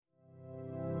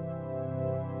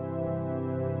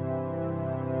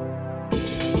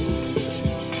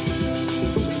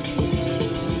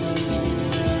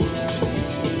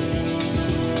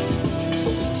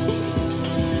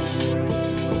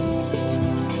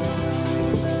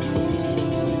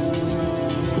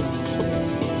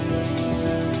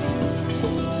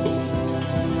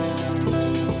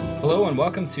and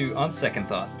welcome to On Second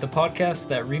Thought, the podcast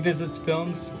that revisits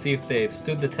films to see if they've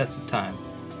stood the test of time.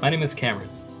 My name is Cameron.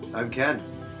 I'm Ken.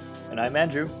 And I'm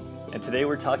Andrew. And today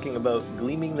we're talking about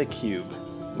Gleaming the Cube.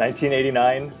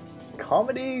 1989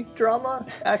 comedy, drama,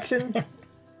 action,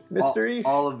 mystery.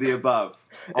 All of the above.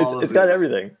 It's got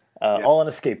everything. All on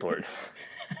a skateboard.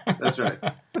 That's right.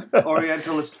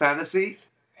 Orientalist fantasy.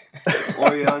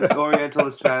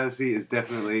 Orientalist fantasy is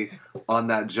definitely on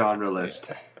that genre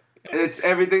list. It's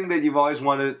everything that you've always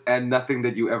wanted and nothing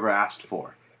that you ever asked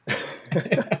for.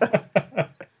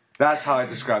 That's how I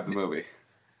describe the movie.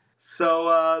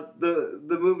 So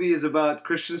the movie is about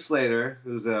Christian Slater,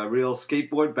 who's a real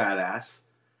skateboard badass,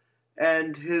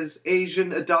 and his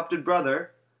Asian adopted brother,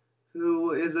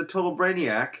 who is a total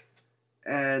brainiac,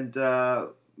 and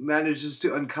manages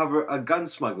to uncover a gun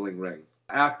smuggling ring.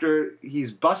 After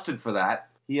he's busted for that,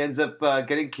 he ends up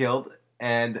getting killed,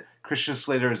 and Christian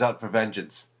Slater is out for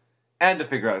vengeance. And to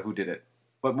figure out who did it.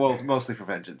 But mostly for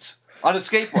vengeance. On a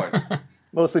skateboard.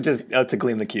 Mostly just out to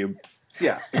gleam the cube.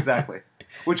 Yeah, exactly.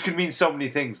 Which can mean so many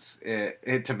things,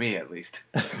 to me at least.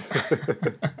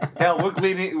 Hell, we're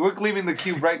gleaming the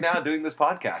cube right now doing this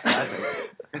podcast, I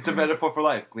think. It's a metaphor for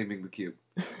life, gleaming the cube.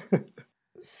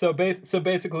 So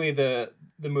basically the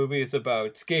movie is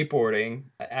about skateboarding,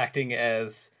 acting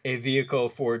as a vehicle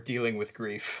for dealing with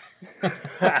grief.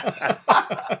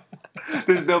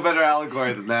 There's no better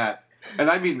allegory than that.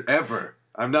 And I mean ever.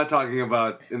 I'm not talking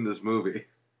about in this movie.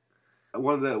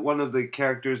 One of the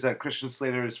characters that Christian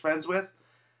Slater is friends with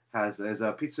is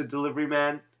a pizza delivery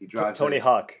man. He drives Tony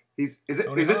Hawk. Is it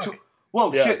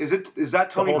Yeah. shit, is that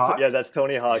Tony Hawk? Yeah, that's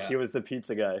Tony Hawk. Yeah. He was the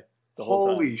pizza guy the whole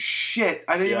time. Holy shit.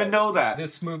 I didn't even know that.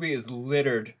 This movie is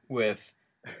littered with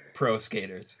pro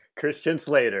skaters. Christian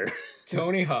Slater.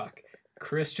 Tony Hawk,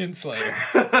 Christian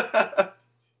Slater.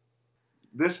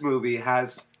 This movie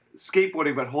has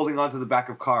skateboarding but holding onto the back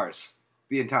of cars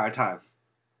the entire time.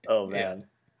 Oh man.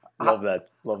 Love that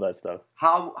stuff.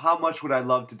 How much would I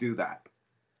love to do that?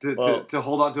 To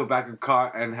hold onto a back of a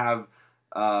car and have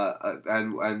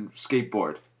and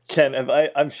skateboard. Ken,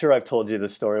 I'm sure I've told you the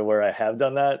story where I have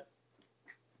done that.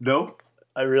 Nope.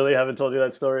 I really haven't told you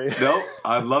that story. Nope.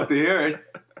 I'd love to hear it.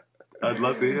 I'd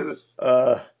love to hear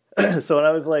it. So when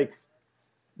I was like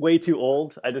way too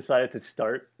old, I decided to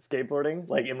start skateboarding,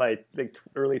 like in my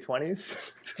early 20s.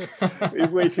 It was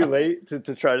way too late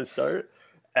to try to start.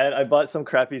 And I bought some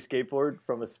crappy skateboard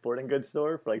from a sporting goods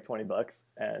store for like $20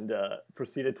 and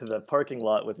proceeded to the parking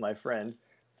lot with my friend.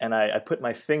 And I put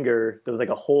my finger, there was like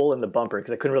a hole in the bumper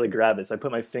because I couldn't really grab it. So I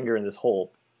put my finger in this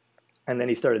hole. And then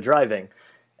he started driving.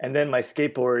 And then my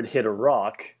skateboard hit a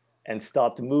rock and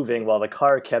stopped moving while the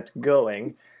car kept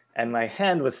going. And my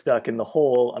hand was stuck in the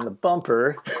hole on the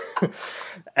bumper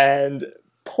and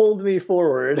pulled me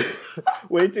forward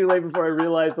way too late before I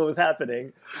realized what was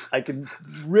happening. I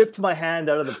ripped my hand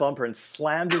out of the bumper and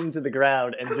slammed it into the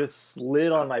ground and just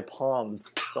slid on my palms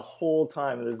the whole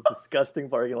time in this disgusting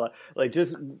parking lot. Like,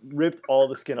 just ripped all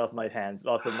the skin off my hands,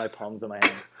 off of my palms of my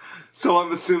hands. So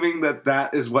I'm assuming that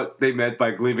is what they meant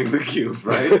by gleaming the cube,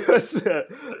 right?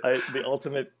 The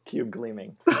ultimate cube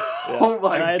gleaming. Yeah. Oh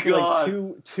my and I had God.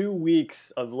 like two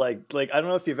weeks of like I don't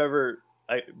know if you've ever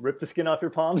ripped the skin off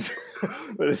your palms,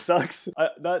 but it sucks. I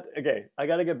got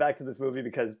to get back to this movie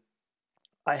because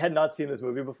I had not seen this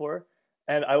movie before,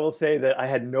 and I will say that I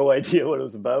had no idea what it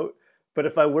was about. But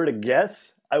if I were to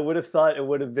guess, I would have thought it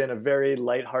would have been a very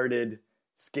lighthearted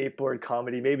skateboard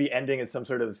comedy, maybe ending in some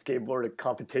sort of skateboard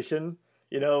competition,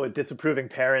 with disapproving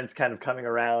parents kind of coming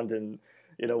around and,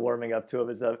 warming up to him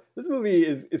and stuff. This movie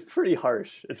is pretty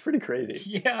harsh. It's pretty crazy.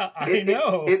 Yeah, I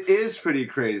know. It is pretty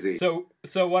crazy. So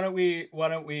why don't we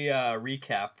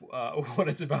recap what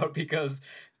it's about, because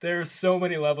there's so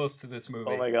many levels to this movie.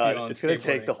 Oh my God, it's going to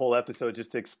take the whole episode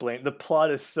just to explain. The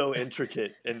plot is so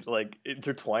intricate and like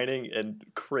intertwining and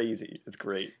crazy. It's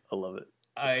great. I love it.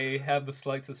 I have the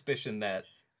slight suspicion that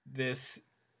this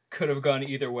could have gone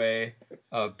either way,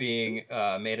 of being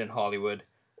made in Hollywood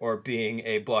or being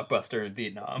a blockbuster in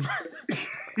Vietnam.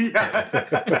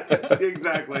 Yeah,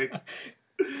 exactly.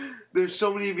 There's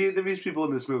so many Vietnamese people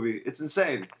in this movie. It's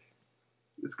insane.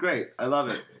 It's great. I love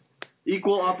it.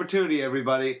 Equal opportunity,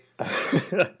 everybody.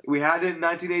 We had it in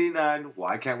 1989.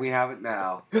 Why can't we have it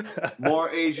now? More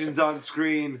Asians on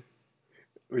screen.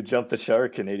 We jumped the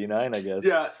shark in 89, I guess.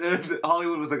 Yeah,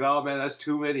 Hollywood was like, oh man, that's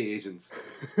too many Asians.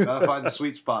 Gotta find the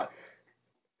sweet spot.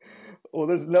 Well,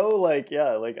 there's no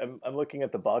I'm looking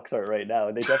at the box art right now,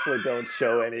 and they definitely don't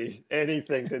show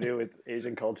anything to do with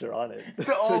Asian culture on it.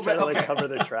 They're trying to cover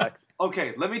their tracks.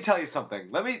 Okay, let me tell you something.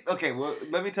 Let me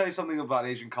tell you something about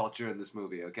Asian culture in this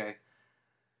movie. Okay,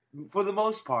 for the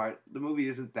most part, the movie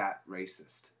isn't that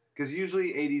racist. Because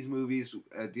usually 80s movies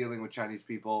dealing with Chinese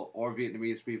people or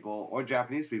Vietnamese people or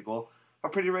Japanese people are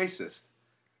pretty racist.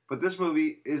 But this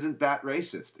movie isn't that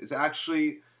racist. It's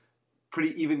actually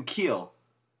pretty even keel.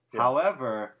 Yeah.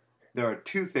 However, there are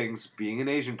two things, being an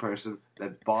Asian person,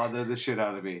 that bother the shit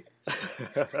out of me.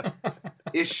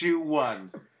 Issue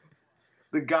 1.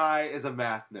 The guy is a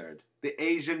math nerd.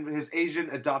 His Asian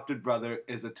adopted brother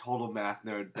is a total math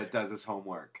nerd that does his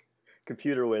homework.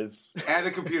 Computer whiz. And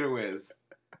a computer whiz.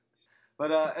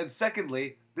 But and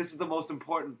secondly, this is the most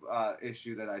important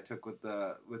issue that I took with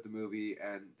the movie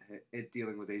and it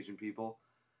dealing with Asian people.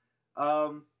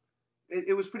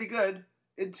 It was pretty good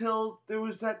until there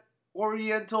was that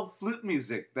Oriental flute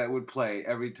music that would play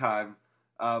every time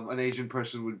an Asian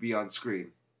person would be on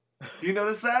screen. Do you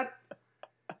notice that?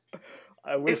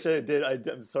 I wish I did.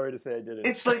 I'm sorry to say I didn't.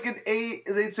 It's like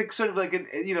it's like sort of like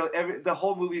the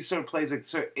whole movie sort of plays like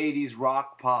sort of 80s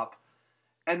rock pop,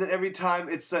 and then every time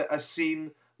it's a scene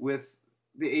with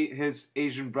his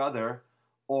Asian brother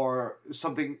or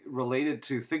something related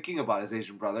to thinking about his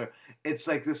Asian brother, it's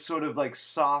like this sort of like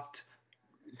soft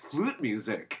flute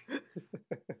music.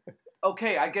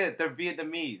 Okay, I get it. They're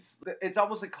Vietnamese. It's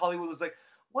almost like Hollywood was like,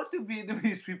 what do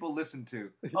Vietnamese people listen to?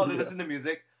 Oh, they listen to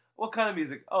music. What kind of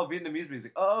music? Oh, Vietnamese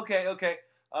music. Oh, okay.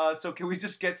 So can we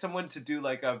just get someone to do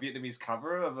like a Vietnamese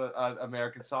cover of an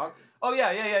American song? Oh,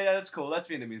 yeah. That's cool. That's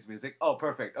Vietnamese music. Oh,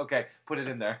 perfect. Okay, put it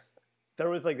in there.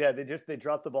 There was like that. They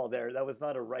dropped the ball there. That was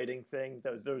not a writing thing.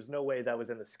 There was no way that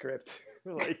was in the script.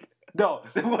 Like no.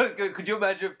 Could you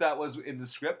imagine if that was in the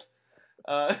script?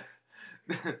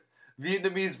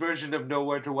 Vietnamese version of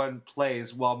Nowhere to Run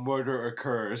plays while murder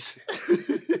occurs.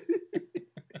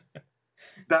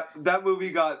 That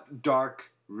movie got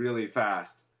dark really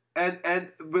fast.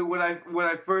 But when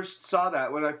I first saw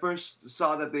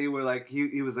that they were like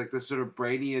he was like this sort of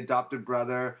brainy adopted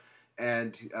brother,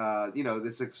 and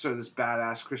it's like sort of this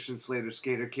badass Christian Slater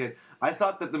skater kid. I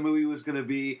thought that the movie was gonna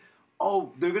be,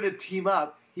 they're gonna team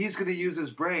up. He's gonna use his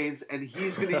brains and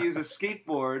he's gonna use a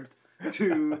skateboard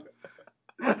to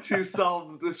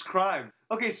solve this crime.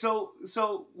 Okay, so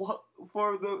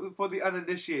for the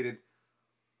uninitiated,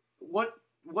 what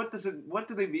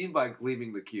do they mean by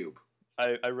gleaming the cube?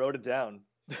 I wrote it down.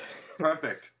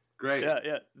 Perfect. Great.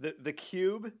 Yeah. The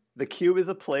cube is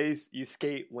a place you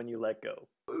skate when you let go.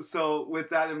 So with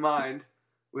that in mind,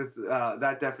 with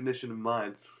that definition in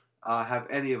mind, have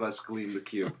any of us gleamed the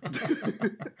cube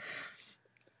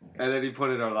at any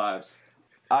point in our lives?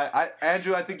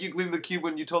 Andrew, I think you gleamed the cube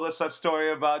when you told us that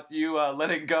story about you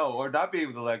letting go or not being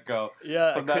able to let go.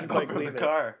 Yeah, from that bumper of the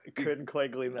car. I couldn't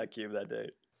quite gleam that cube that day.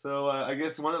 So I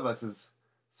guess one of us has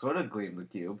sort of gleamed the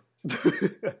cube.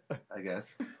 I guess.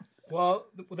 Well,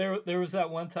 there was that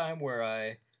one time where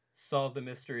I solved the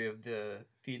mystery of the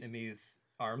Vietnamese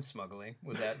arms smuggling.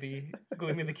 Would that be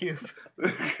gleaming the cube?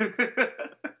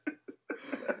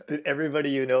 Did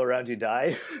everybody you know around you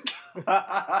die?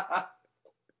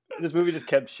 This movie just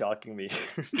kept shocking me.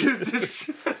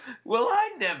 Well,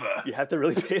 I never. You have to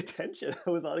really pay attention. I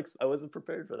wasn't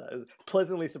prepared for that. I was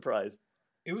pleasantly surprised.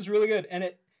 It was really good,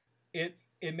 and it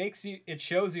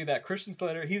shows you that Christian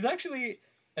Slater, he's actually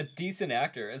a decent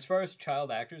actor as far as child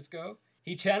actors go.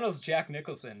 He channels Jack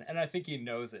Nicholson, and I think he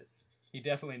knows it. He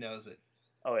definitely knows it.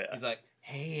 Oh yeah. He's like,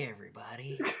 "Hey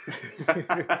everybody,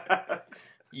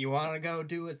 you want to go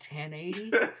do a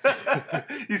 1080?"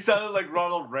 You sounded like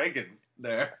Ronald Reagan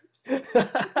there.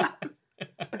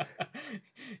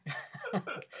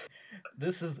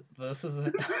 This is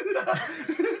it.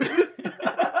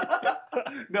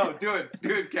 No, do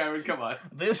it, Cameron. Come on,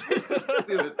 do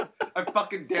it. I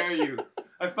fucking dare you.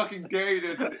 I fucking dare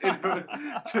you to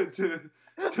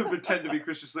pretend to be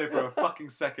Christian Slater for a fucking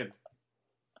second.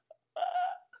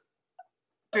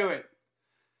 Do it.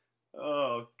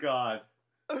 Oh God.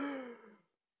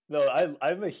 No,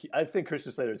 I think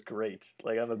Christian Slater is great.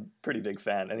 Like, I'm a pretty big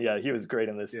fan, and yeah, he was great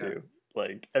in this too.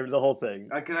 Like the whole thing.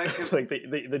 Can like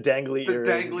the dangly earring.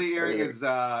 The dangly earring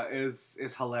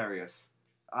is hilarious.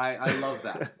 I love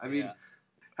that. I mean,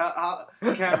 how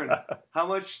Cameron, how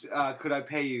much could I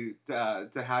pay you to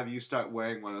have you start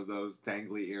wearing one of those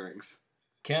dangly earrings?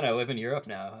 Ken, I live in Europe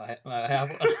now. I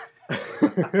have one.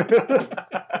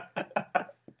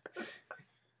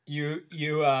 You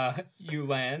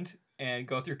land and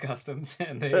go through customs,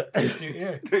 and they pierce your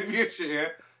ear. They pierce your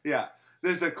ear. Yeah,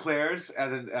 there's a Claire's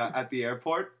at the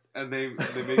airport, and they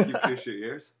make you pierce your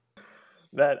ears.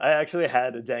 Man, I actually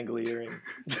had a dangly earring.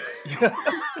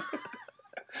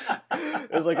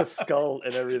 It was like a skull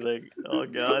and everything. Oh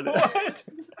God! What?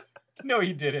 No,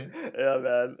 you didn't. Yeah,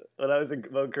 man. When I was in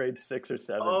about grade 6 or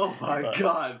 7. Oh my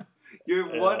God!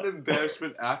 You're one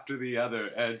embarrassment after the other,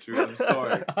 Andrew. I'm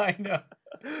sorry. I know.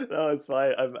 No, it's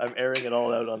fine. I'm airing it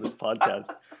all out on this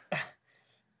podcast.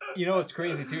 You know what's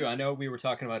crazy too? I know we were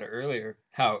talking about it earlier,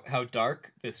 how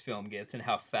dark this film gets and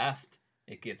how fast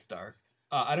it gets dark.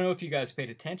 I don't know if you guys paid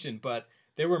attention, but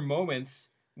there were moments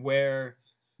where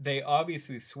they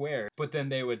obviously swear, but then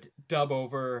they would dub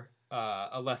over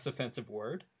a less offensive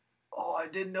word. Oh, I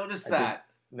didn't notice that.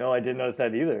 No, I didn't notice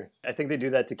that either. I think they do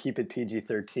that to keep it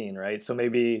PG-13, right? So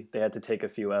maybe they had to take a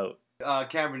few out.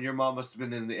 Cameron, your mom must have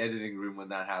been in the editing room when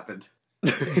that happened.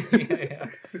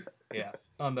 Yeah.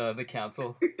 On the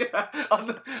council. Yeah, on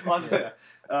the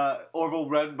Orville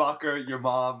Redenbacher, your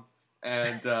mom,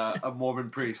 and a Mormon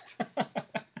priest.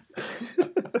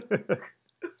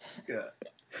 Yeah.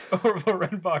 Orville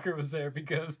Redenbacher was there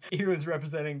because he was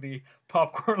representing the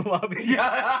popcorn lobby.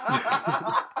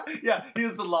 Yeah, yeah, he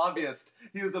was the lobbyist.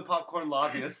 He was the popcorn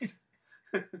lobbyist.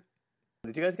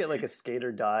 Did you guys get like a skate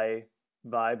or die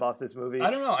vibe off this movie? I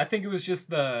don't know. I think it was just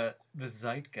the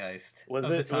zeitgeist of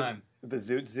the time. The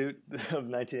Zoot Zoot of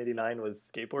 1989 was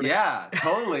skateboarding? Yeah,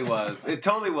 totally was. It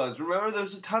totally was. Remember, there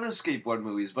was a ton of skateboard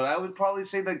movies, but I would probably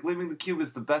say that Gleaming the Cube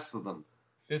is the best of them.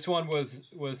 This one was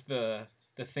the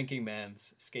thinking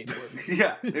man's skateboard.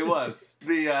 Yeah, it was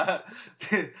the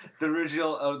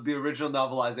original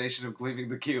novelization of Gleaming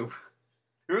the Cube.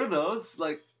 Remember those?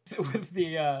 Like with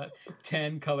the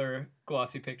 10 color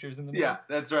glossy pictures in the middle? Yeah,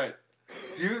 that's right.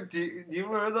 Do you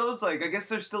remember those? Like, I guess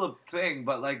they're still a thing,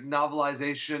 but like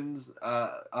novelizations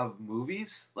of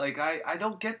movies, like I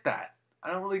don't get that.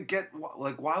 I don't really get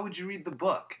like why would you read the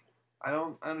book? I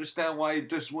don't understand why you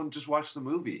just wouldn't just watch the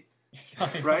movie,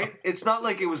 right? It's not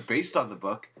like it was based on the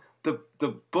book. The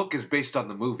book is based on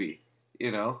the movie,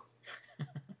 you know.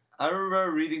 I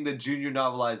remember reading the junior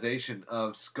novelization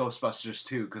of Ghostbusters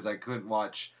 2 because I couldn't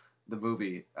watch the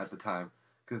movie at the time.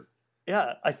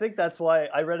 Yeah, I think that's why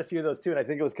I read a few of those too, and I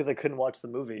think it was because I couldn't watch the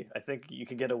movie. I think you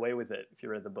could get away with it if you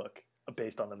read the book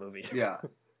based on the movie. Yeah.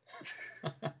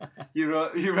 You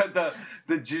read the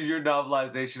junior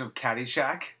novelization of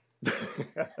Caddyshack?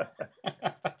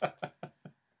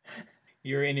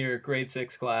 You're in your grade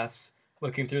 6 class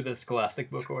looking through the Scholastic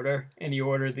book order, and you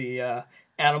order the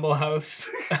Animal House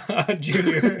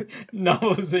junior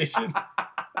novelization.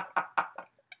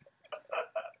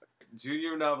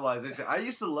 Junior novelization. I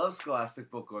used to love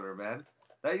Scholastic Book Order, man.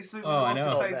 That used to be the most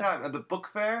exciting time. At the book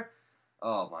fair,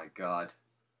 oh my god,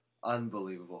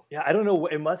 unbelievable. Yeah, I don't know.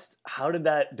 It must. How did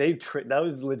that? That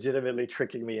was legitimately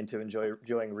tricking me into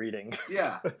enjoying reading.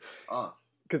 Yeah.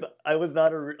 Because I was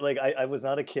not I was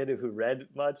not a kid who read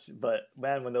much, but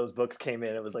man, when those books came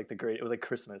in, it was like it was like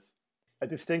Christmas. I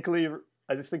distinctly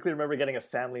remember getting a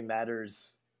Family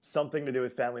Matters, something to do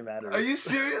with Family Matters. Are you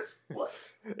serious? What?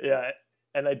 Yeah.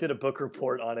 And I did a book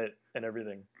report on it and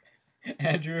everything.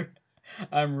 Andrew,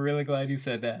 I'm really glad you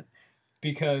said that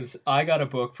because I got a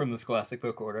book from the Scholastic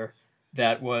Book Order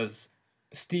that was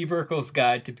Steve Urkel's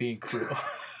Guide to Being Cruel.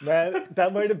 Man,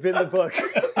 that might have been the book.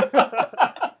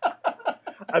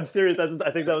 I'm serious. I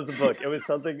think that was the book. It was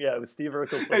something. Yeah, it was Steve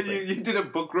Urkel's something. And you did a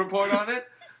book report on it?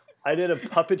 I did a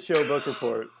puppet show book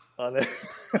report on it.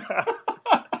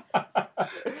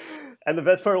 And the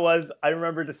best part was, I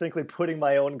remember distinctly putting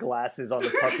my own glasses on the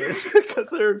puppets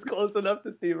because they were close enough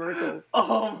to Steve Urkel's.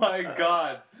 Oh my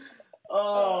god.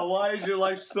 Oh, why is your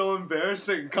life so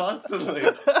embarrassing constantly?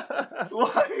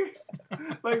 Why?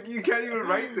 Like, you can't even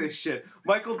write this shit.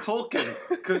 Michael Tolkien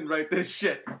couldn't write this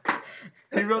shit.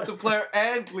 He wrote The Player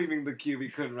and Gleaming the Cube. He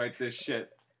couldn't write this shit.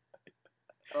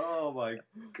 Oh my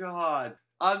god.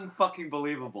 Unfucking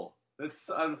believable.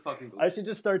 It's unfucking believable. I should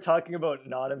just start talking about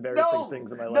not embarrassing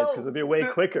things in my life because it'll be way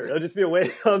quicker. It'll just be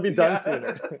I'll be done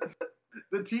sooner.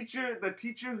 The teacher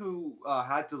who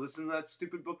had to listen to that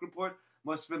stupid book report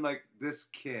must have been like, this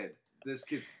kid's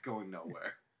going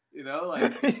nowhere. You know,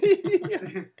 like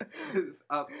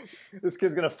this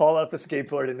kid's gonna fall off the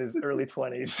skateboard in his early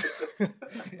 20s.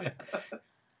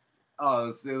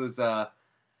 Oh, it was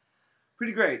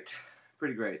pretty great.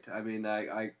 Pretty great. I mean,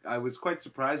 I was quite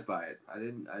surprised by it. I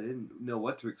didn't know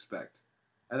what to expect,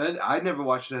 and I never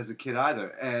watched it as a kid either.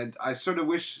 And I sort of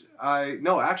wish I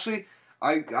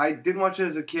didn't watch it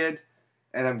as a kid,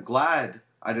 and I'm glad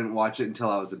I didn't watch it until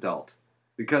I was adult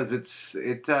because it's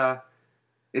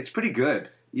pretty good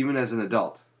even as an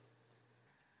adult.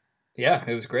 Yeah,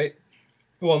 it was great.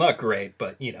 Well, not great,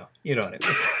 but you know what I mean.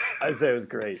 I'd say it was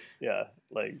great. Yeah,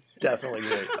 like definitely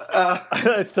great.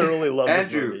 I thoroughly loved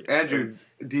this movie. Andrew,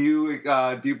 do you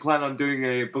plan on doing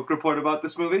a book report about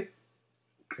this movie?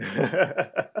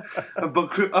 a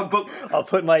book. I'll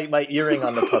put my earring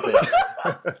on the puppet.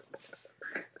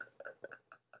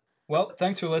 Well,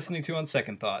 thanks for listening to On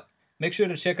Second Thought. Make sure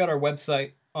to check out our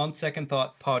website,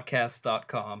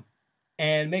 onsecondthoughtpodcast.com,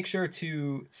 And make sure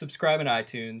to subscribe on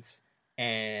iTunes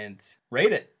and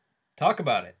rate it. Talk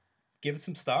about it. Give it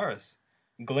some stars.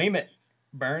 Gleam it.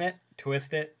 Burn it.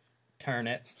 Twist it. Turn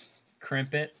it.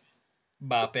 Crimp it.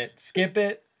 Bop it. Skip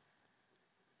it.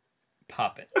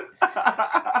 Pop it.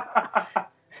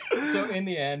 So in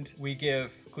the end, we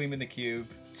give Gleam in the Cube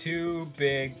 2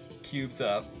 big cubes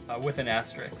up with an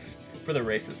asterisk for the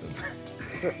racism.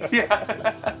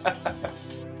 Yeah.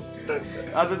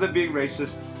 Other than being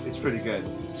racist, it's pretty good.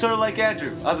 Sort of like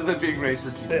Andrew. Other than being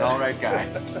racist, he's an alright guy.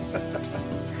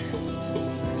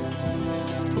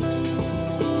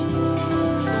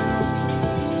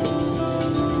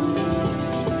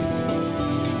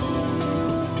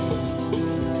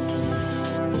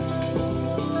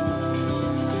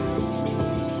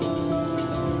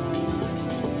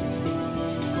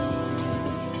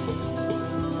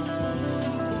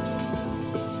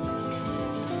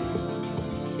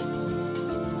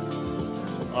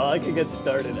 I could get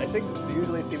started. I think it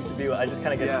usually seems to be I just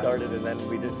kind of get started and then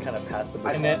we just kind of pass the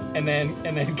baton. And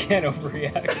then Ken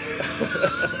overreacts.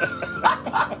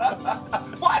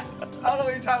 What? I don't know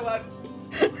what you're talking about.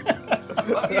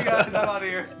 Fuck you guys, I'm out of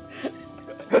here.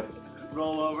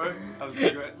 Roll over, have a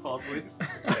cigarette, fall asleep.